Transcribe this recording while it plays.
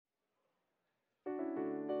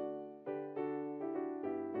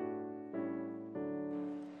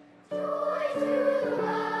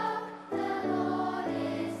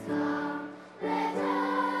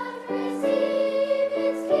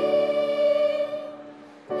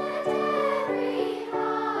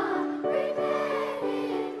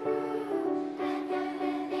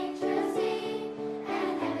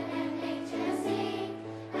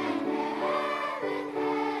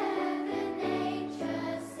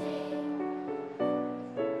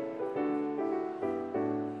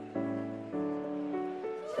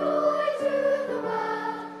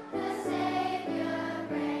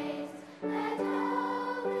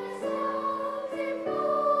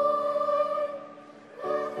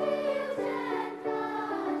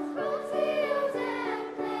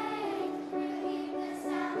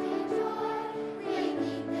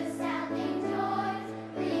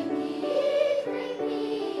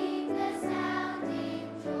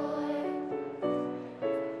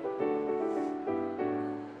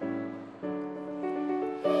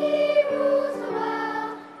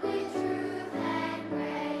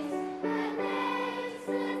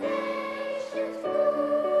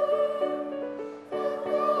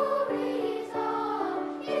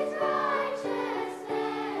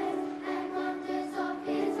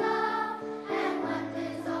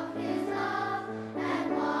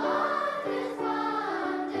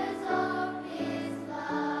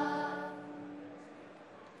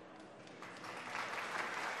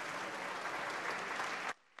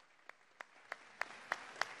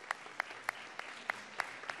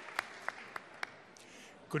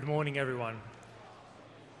Good morning, everyone,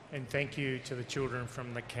 and thank you to the children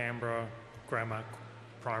from the Canberra Grammar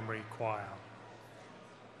Primary Choir.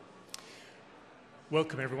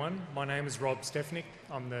 Welcome, everyone. My name is Rob Stefnik.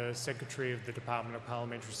 I'm the Secretary of the Department of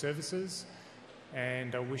Parliamentary Services,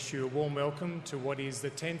 and I wish you a warm welcome to what is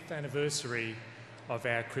the 10th anniversary of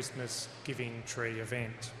our Christmas Giving Tree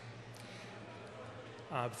event.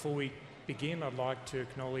 Before we begin, I'd like to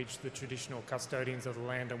acknowledge the traditional custodians of the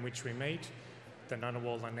land on which we meet, the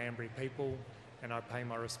Ngunnawal and Ngambri people, and I pay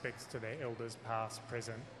my respects to their elders past,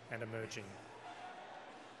 present and emerging.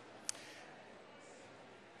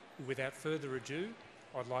 Without further ado,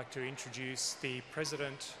 I'd like to introduce the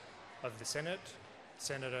President of the Senate,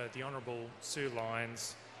 Senator the Honourable Sue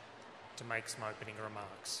Lyons, to make some opening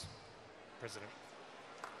remarks. President.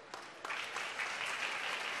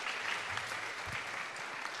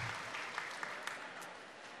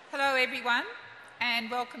 Hello everyone,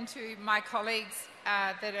 and welcome to my colleagues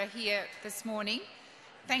that are here this morning.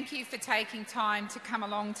 Thank you for taking time to come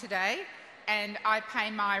along today, and I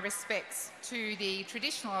pay my respects to the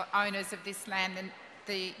traditional owners of this land,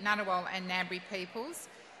 the Ngunnawal and Ngambri peoples,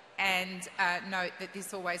 and note that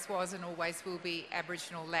this always was and always will be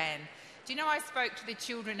Aboriginal land. Do you know, I spoke to the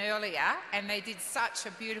children earlier and they did such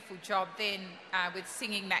a beautiful job then with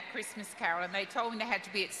singing that Christmas carol, and they told me they had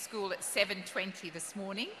to be at school at 7:20 this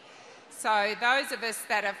morning. So those of us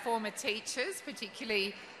that are former teachers,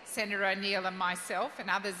 particularly Senator O'Neill and myself and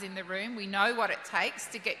others in the room, we know what it takes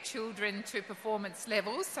to get children to performance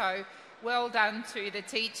levels. So well done to the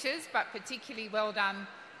teachers, but particularly well done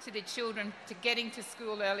to the children to getting to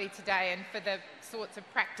school early today and for the sorts of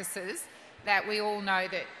practices that we all know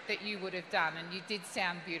that you would have done, and you did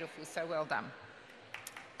sound beautiful, so well done.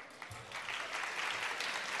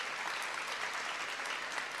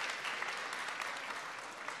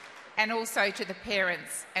 And also to the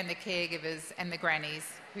parents and the caregivers and the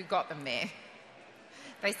grannies who got them there.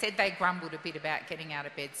 They said they grumbled a bit about getting out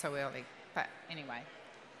of bed so early, but anyway,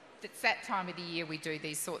 it's that time of the year we do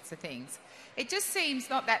these sorts of things. It just seems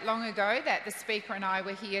not that long ago that the Speaker and I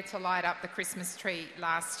were here to light up the Christmas tree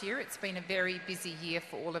last year. It's been a very busy year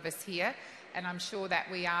for all of us here, and I'm sure that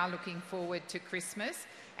we are looking forward to Christmas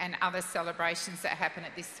and other celebrations that happen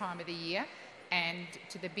at this time of the year, and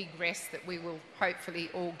to the big rest that we will hopefully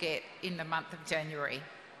all get in the month of January.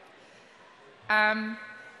 I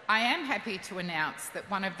am happy to announce that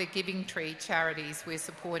one of the Giving Tree charities we're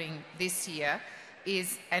supporting this year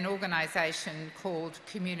is an organisation called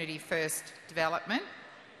Community First Development.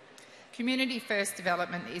 Community First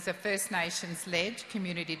Development is a First Nations-led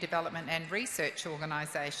community development and research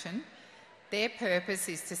organisation. Their purpose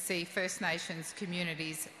is to see First Nations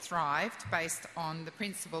communities thrive based on the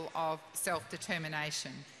principle of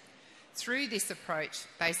self-determination. Through this approach,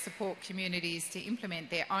 they support communities to implement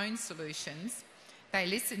their own solutions. They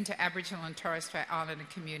listen to Aboriginal and Torres Strait Islander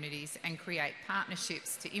communities and create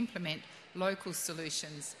partnerships to implement local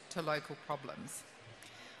solutions to local problems.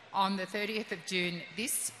 On the 30th of June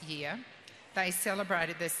this year, they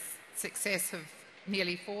celebrated the success of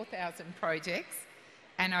nearly 4,000 projects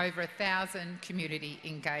and over 1,000 community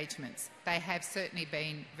engagements. They have certainly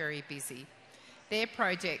been very busy. Their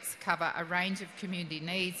projects cover a range of community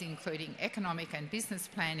needs, including economic and business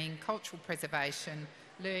planning, cultural preservation,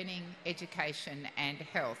 learning, education and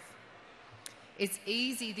health. It's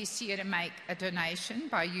easy this year to make a donation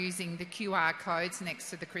by using the QR codes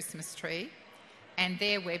next to the Christmas tree, and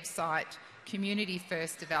their website,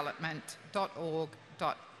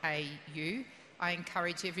 communityfirstdevelopment.org.au. I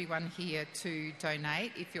encourage everyone here to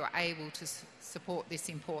donate if you're able to support this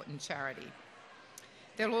important charity.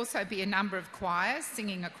 There'll also be a number of choirs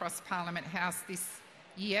singing across Parliament House this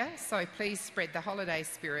year, so please spread the holiday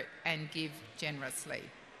spirit and give generously.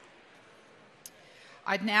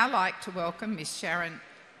 I'd now like to welcome Ms Sharon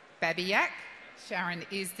Babiak. Sharon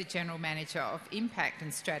is the General Manager of Impact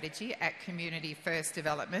and Strategy at Community First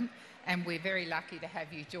Development, and we're very lucky to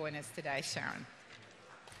have you join us today, Sharon.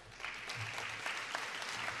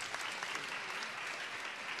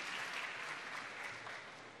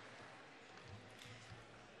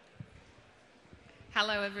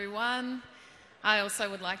 Hello everyone. I also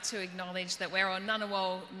would like to acknowledge that we're on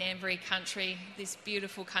Ngunnawal Ngambri country, this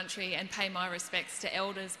beautiful country, and pay my respects to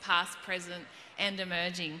elders past, present and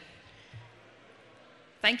emerging.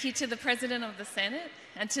 Thank you to the President of the Senate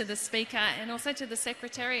and to the Speaker, and also to the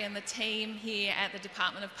Secretary and the team here at the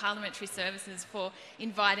Department of Parliamentary Services for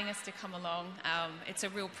inviting us to come along. It's a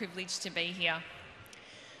real privilege to be here.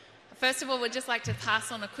 First of all, we'd just like to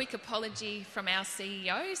pass on a quick apology from our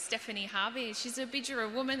CEO, Stephanie Harvey. She's a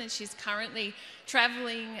Bidjara woman and she's currently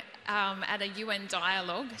travelling at a UN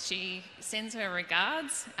dialogue. She sends her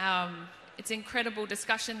regards It's incredible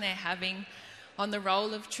discussion they're having on the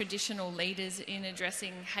role of traditional leaders in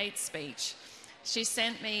addressing hate speech. She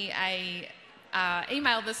sent me a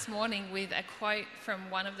email this morning with a quote from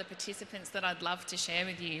one of the participants that I'd love to share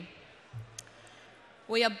with you.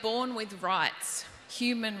 "We are born with rights,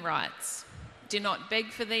 human rights. Do not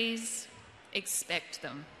beg for these, expect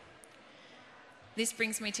them." This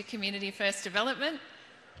brings me to Community First Development.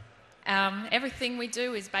 Everything we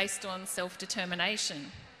do is based on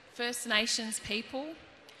self-determination. First Nations people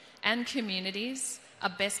and communities are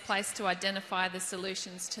best placed to identify the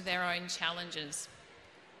solutions to their own challenges.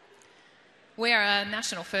 We are a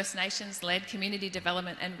national First Nations-led community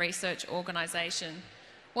development and research organisation.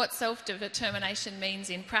 What self-determination means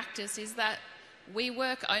in practice is that we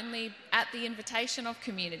work only at the invitation of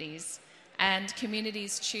communities, and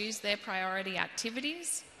communities choose their priority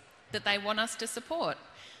activities that they want us to support.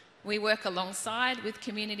 We work alongside with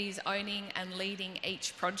communities owning and leading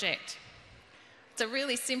each project. It's a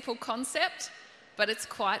really simple concept, but it's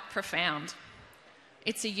quite profound.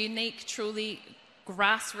 It's a unique, truly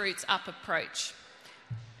grassroots up approach,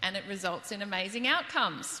 and it results in amazing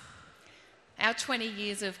outcomes. Our 20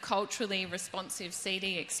 years of culturally responsive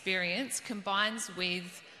CD experience combines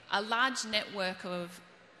with a large network of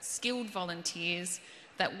skilled volunteers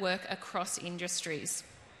that work across industries.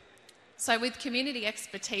 So with community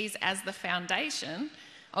expertise as the foundation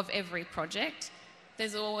of every project,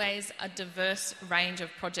 there's always a diverse range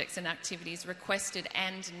of projects and activities requested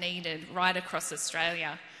and needed right across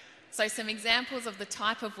Australia. So some examples of the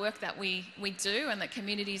type of work that we do and that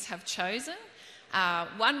communities have chosen.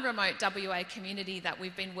 One remote WA community that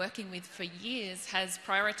we've been working with for years has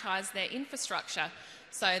prioritised their infrastructure.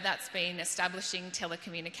 So that's been establishing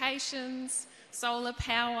telecommunications, solar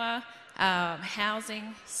power,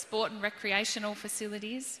 housing, sport and recreational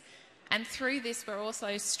facilities. And through this, we're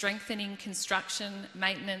also strengthening construction,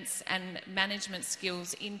 maintenance and management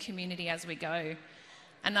skills in community as we go.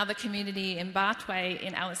 Another community in Bartway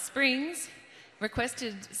in Alice Springs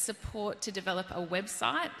requested support to develop a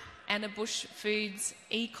website and a Bush Foods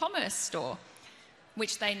e-commerce store,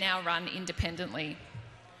 which they now run independently.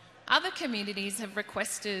 Other communities have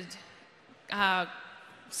requested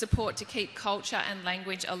support to keep culture and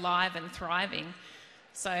language alive and thriving.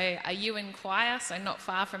 So a Yuin choir, so not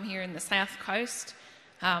far from here in the South Coast,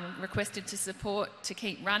 requested to support to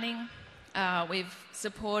keep running. We've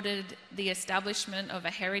supported the establishment of a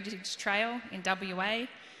heritage trail in WA,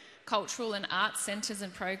 cultural and arts centres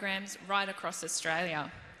and programs right across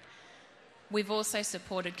Australia. We've also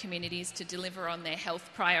supported communities to deliver on their health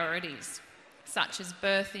priorities, such as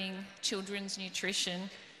birthing, children's nutrition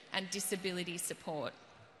and disability support.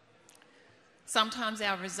 Sometimes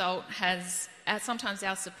our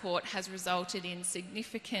support has resulted in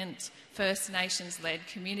significant First Nations-led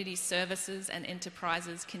community services and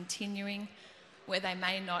enterprises continuing where they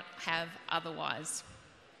may not have otherwise.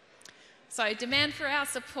 So demand for our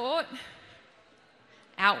support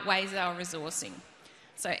outweighs our resourcing.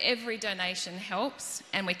 So every donation helps,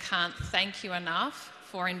 and we can't thank you enough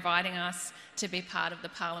for inviting us to be part of the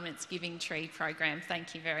Parliament's Giving Tree program.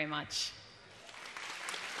 Thank you very much.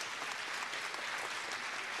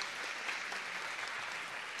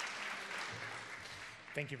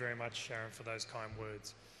 Thank you very much, Sharon, for those kind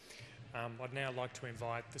words. I'd now like to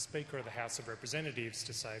invite the Speaker of the House of Representatives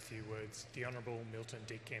to say a few words, the Honourable Milton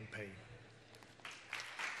Dick MP.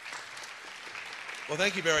 Well,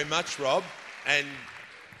 thank you very much, Rob. And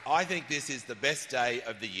I think this is the best day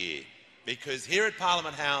of the year because here at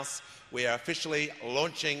Parliament House we are officially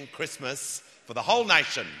launching Christmas for the whole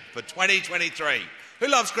nation for 2023. Who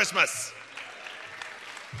loves Christmas?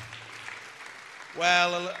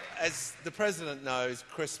 Well, as the President knows,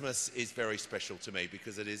 Christmas is very special to me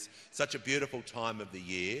because it is such a beautiful time of the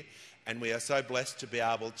year, and we are so blessed to be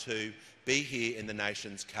able to be here in the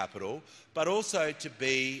nation's capital, but also to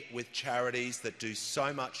be with charities that do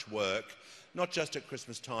so much work, not just at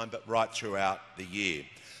Christmas time, but right throughout the year.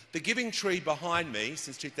 The Giving Tree behind me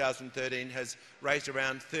since 2013 has raised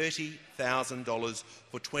around $30,000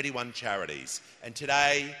 for 21 charities, and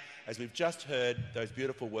today, as we've just heard those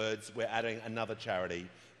beautiful words, we're adding another charity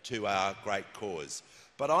to our great cause.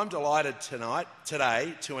 But I'm delighted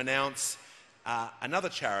today to announce another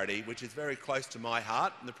charity which is very close to my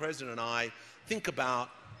heart, and the President and I think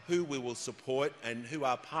about who we will support and who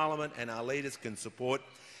our Parliament and our leaders can support.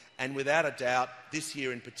 And without a doubt, this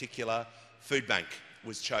year in particular, Foodbank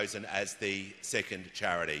was chosen as the second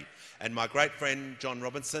charity. And my great friend John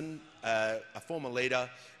Robinson, a former leader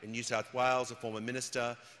in New South Wales, a former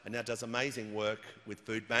minister, and now does amazing work with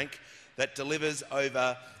Foodbank that delivers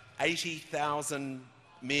over 80,000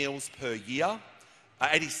 meals per year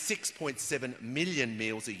 86.7 million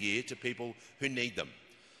meals a year to people who need them.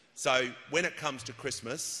 So when it comes to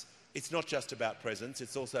Christmas, it's not just about presents,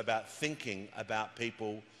 it's also about thinking about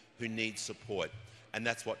people who need support. And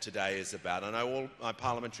that's what today is about. I know all my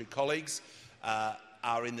parliamentary colleagues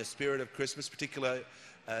are in the spirit of Christmas, particularly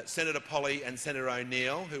Senator Polly and Senator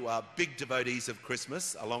O'Neill, who are big devotees of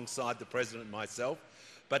Christmas, alongside the President and myself.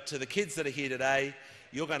 But to the kids that are here today,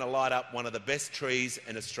 you're going to light up one of the best trees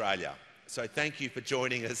in Australia. So thank you for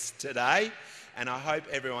joining us today, and I hope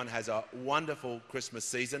everyone has a wonderful Christmas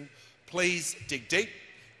season. Please dig deep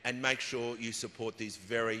and make sure you support these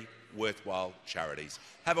very worthwhile charities.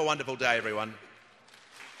 Have a wonderful day, everyone.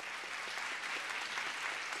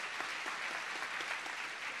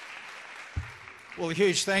 Well, a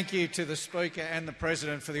huge thank you to the Speaker and the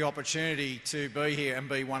President for the opportunity to be here and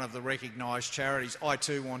be one of the recognised charities. I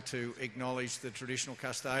too want to acknowledge the traditional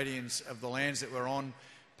custodians of the lands that we're on,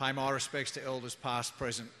 pay my respects to elders past,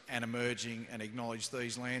 present and emerging, and acknowledge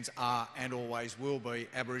these lands are and always will be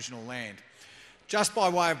Aboriginal land. Just by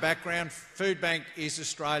way of background, Foodbank is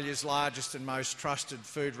Australia's largest and most trusted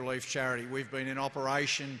food relief charity. We've been in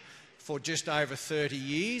operation for just over 30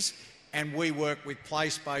 years, and we work with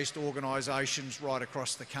place-based organisations right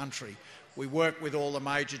across the country. We work with all the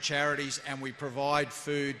major charities, and we provide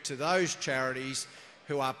food to those charities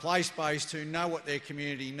who are place-based, who know what their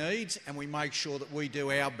community needs, and we make sure that we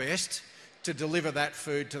do our best to deliver that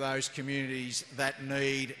food to those communities that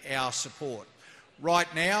need our support.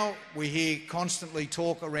 Right now, we hear constantly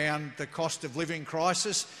talk around the cost of living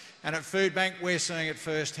crisis, and at Foodbank we're seeing it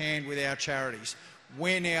firsthand with our charities.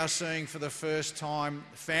 We're now seeing for the first time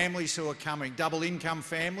families who are coming, double income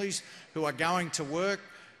families who are going to work,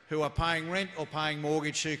 who are paying rent or paying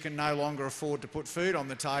mortgage, who can no longer afford to put food on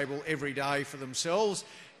the table every day for themselves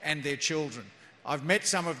and their children. I've met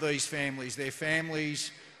some of these families. They're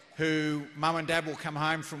families who mum and dad will come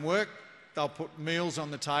home from work, they'll put meals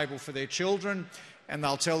on the table for their children, and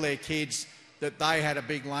they'll tell their kids that they had a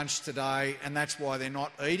big lunch today and that's why they're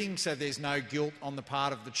not eating, so there's no guilt on the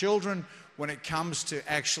part of the children when it comes to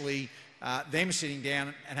actually them sitting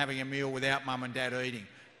down and having a meal without mum and dad eating.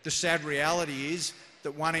 The sad reality is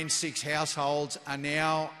that 1 in 6 households are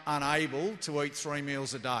now unable to eat 3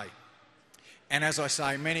 meals a day. And as I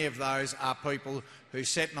say, many of those are people who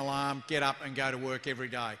set an alarm, get up and go to work every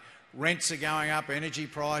day. Rents are going up, energy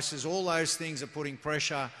prices, all those things are putting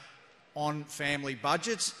pressure on family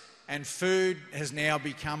budgets, and food has now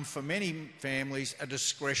become, for many families, a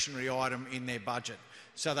discretionary item in their budget.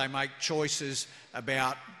 So they make choices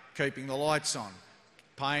about keeping the lights on,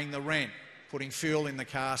 paying the rent, putting fuel in the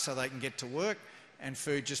car so they can get to work, and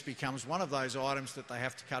food just becomes one of those items that they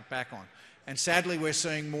have to cut back on. And sadly, we're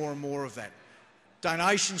seeing more and more of that.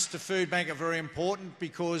 Donations to Foodbank are very important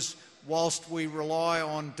because whilst we rely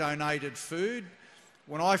on donated food,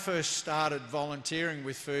 when I first started volunteering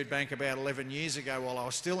with Foodbank about 11 years ago while I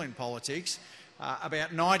was still in politics, about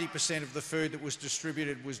 90% of the food that was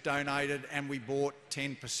distributed was donated and we bought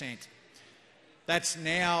 10%. That's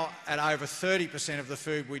now at over 30% of the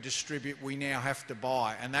food we distribute we now have to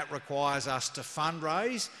buy, and that requires us to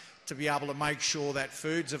fundraise to be able to make sure that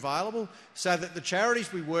food's available so that the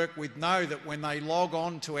charities we work with know that when they log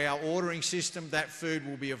on to our ordering system, that food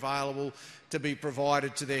will be available to be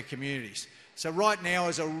provided to their communities. So right now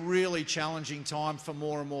is a really challenging time for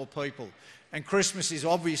more and more people. And Christmas is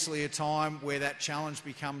obviously a time where that challenge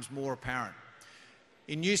becomes more apparent.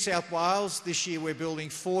 In New South Wales, this year we're building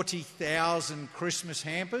 40,000 Christmas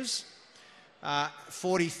hampers,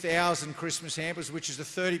 40,000 Christmas hampers, which is a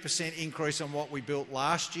 30% increase on what we built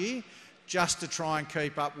last year, just to try and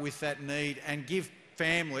keep up with that need and give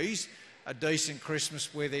families a decent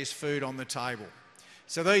Christmas where there's food on the table.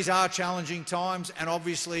 So these are challenging times, and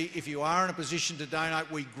obviously if you are in a position to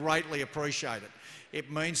donate, we greatly appreciate it.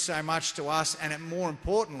 It means so much to us, and it more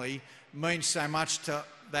importantly means so much to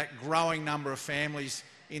that growing number of families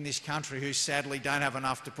in this country who sadly don't have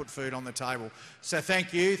enough to put food on the table. So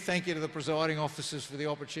thank you to the presiding officers for the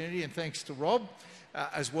opportunity, and thanks to Rob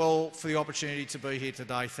as well for the opportunity to be here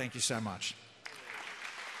today. Thank you so much.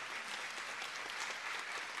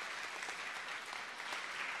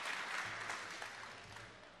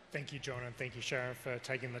 Thank you, John, and thank you, Sharon, for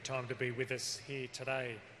taking the time to be with us here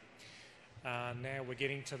today. Now we're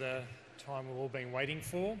getting to the time we've all been waiting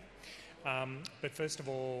for. But first of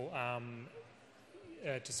all,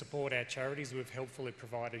 to support our charities, we've helpfully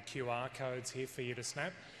provided QR codes here for you to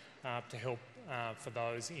snap to help for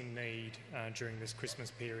those in need during this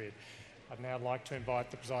Christmas period. I'd now like to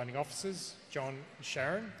invite the presiding officers, John and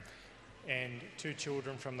Sharon, and 2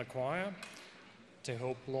 children from the choir to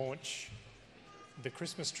help launch the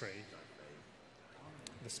Christmas tree.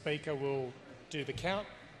 The Speaker will do the count.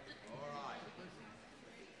 All right.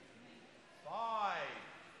 5,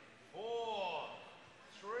 4,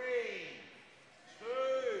 3, 2,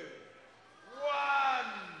 1.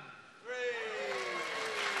 3.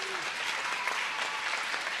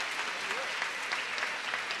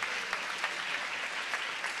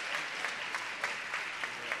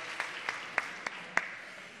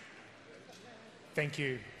 Thank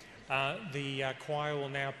you. The choir will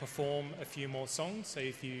now perform a few more songs, so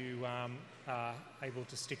if you are able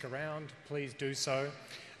to stick around, please do so.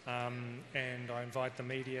 And I invite the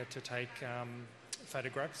media to take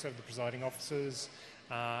photographs of the presiding officers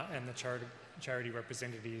and the charity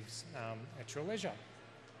representatives at your leisure.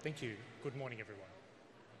 Thank you. Good morning, everyone.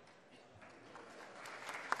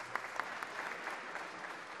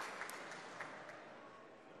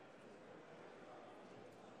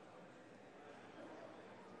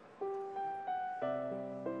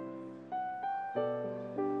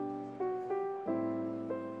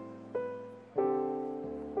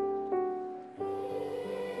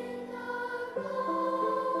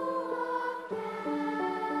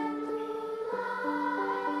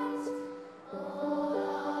 All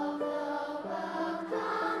of the world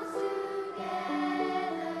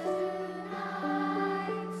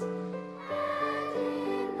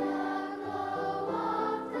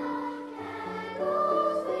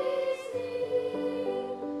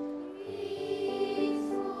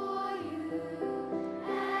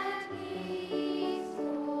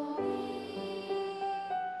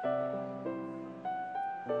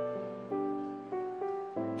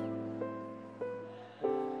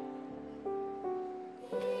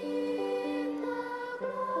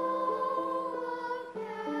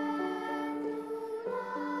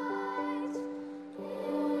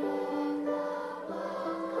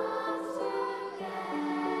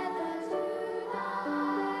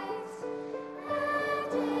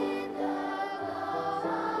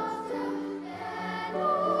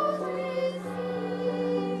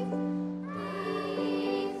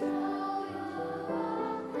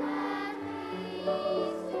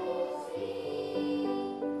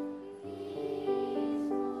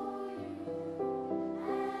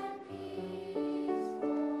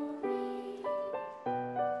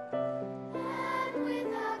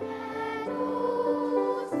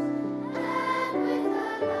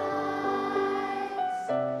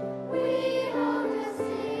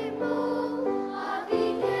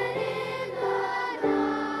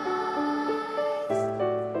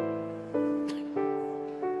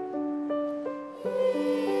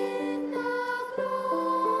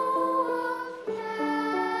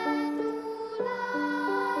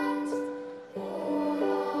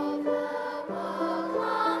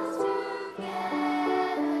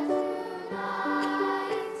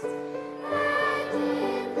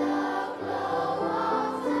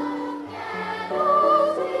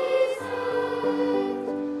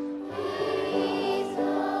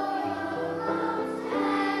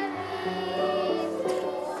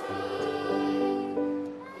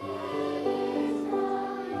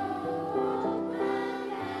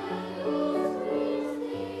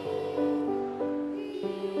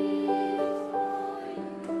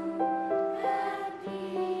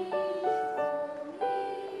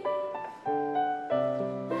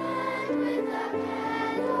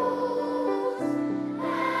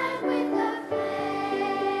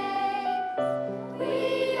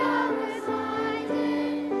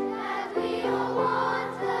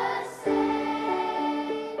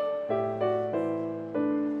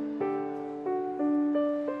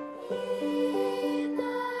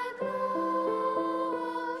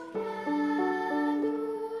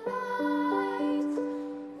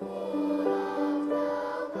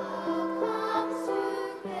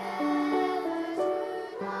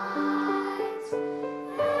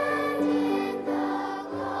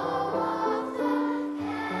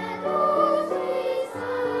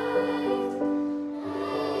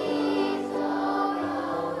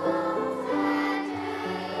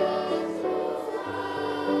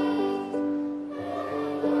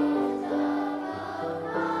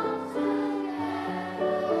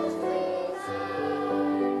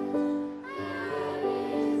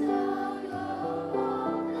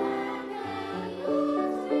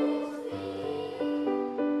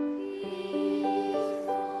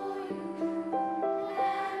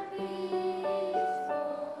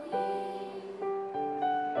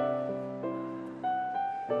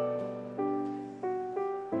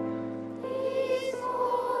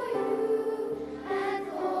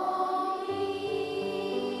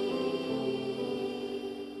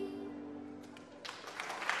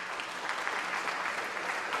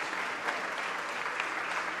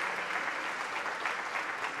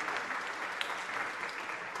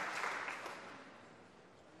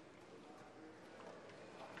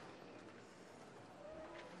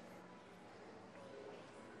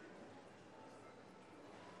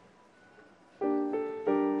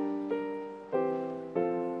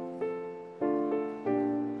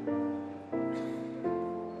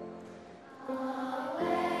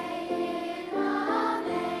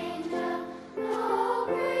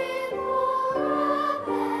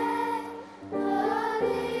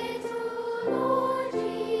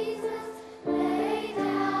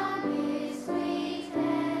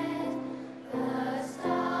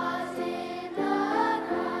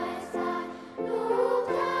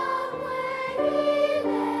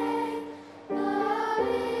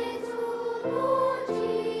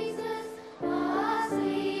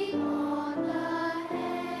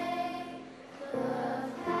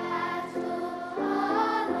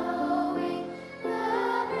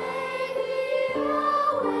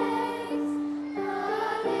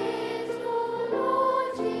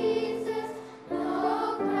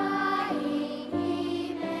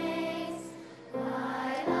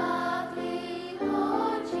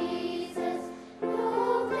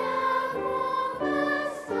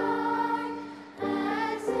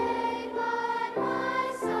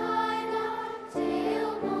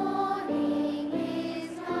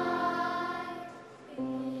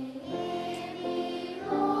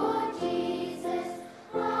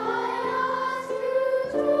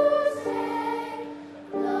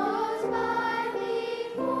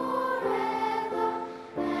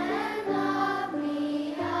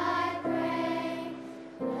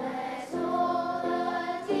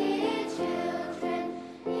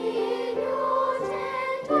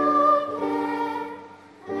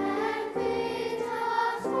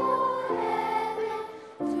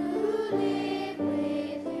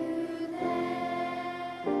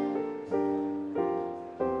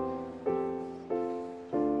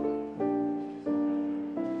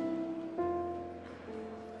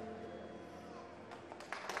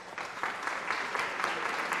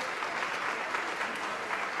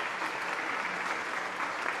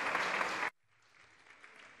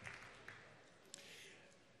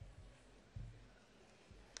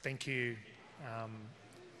Thank you.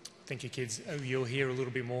 Thank you, kids. You'll hear a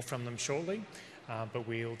little bit more from them shortly, but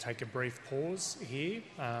we'll take a brief pause here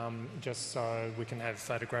just so we can have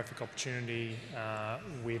photographic opportunity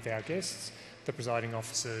with our guests, the presiding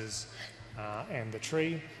officers and the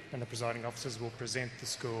tree, and the presiding officers will present the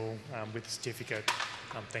school with a certificate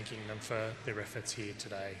thanking them for their efforts here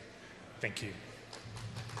today. Thank you.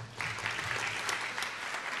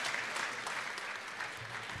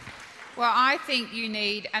 Well, I think you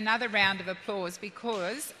need another round of applause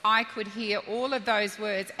because I could hear all of those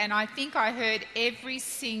words and I think I heard every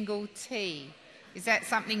single T. Is that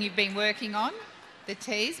something you've been working on, the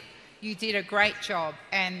T's? You did a great job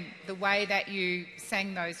and the way that you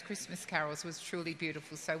sang those Christmas carols was truly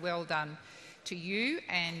beautiful. So well done to you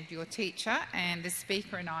and your teacher, and the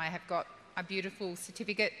speaker and I have got a beautiful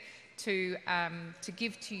certificate to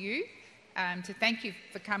give to you to thank you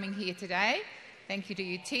for coming here today. Thank you to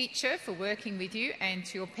your teacher for working with you, and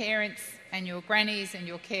to your parents and your grannies and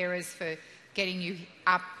your carers for getting you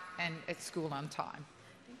up and at school on time.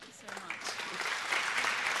 Thank you so much.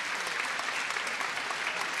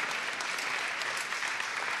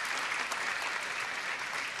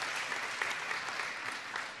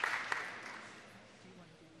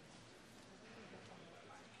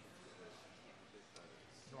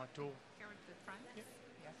 Would you like to all? Go to the front. Yep.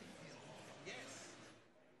 Yeah, I think Yes.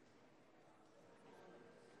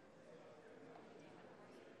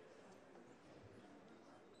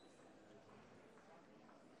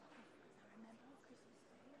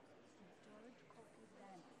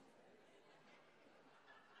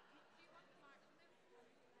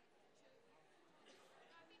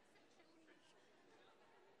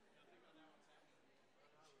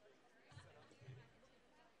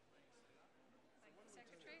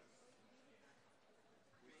 Secretary,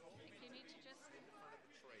 if you need to just...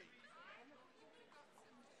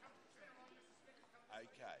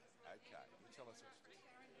 Okay, okay. You tell us what to do.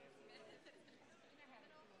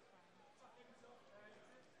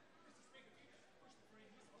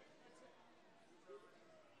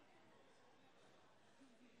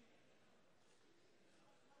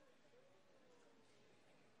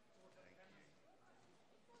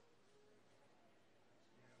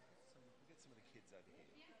 We'll get some of the kids over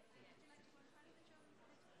here.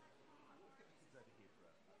 Kids over here for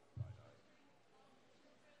a photo.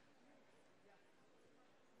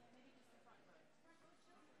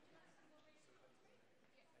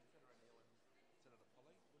 Senator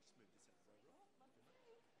Polly, we'll just move this out of the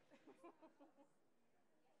room.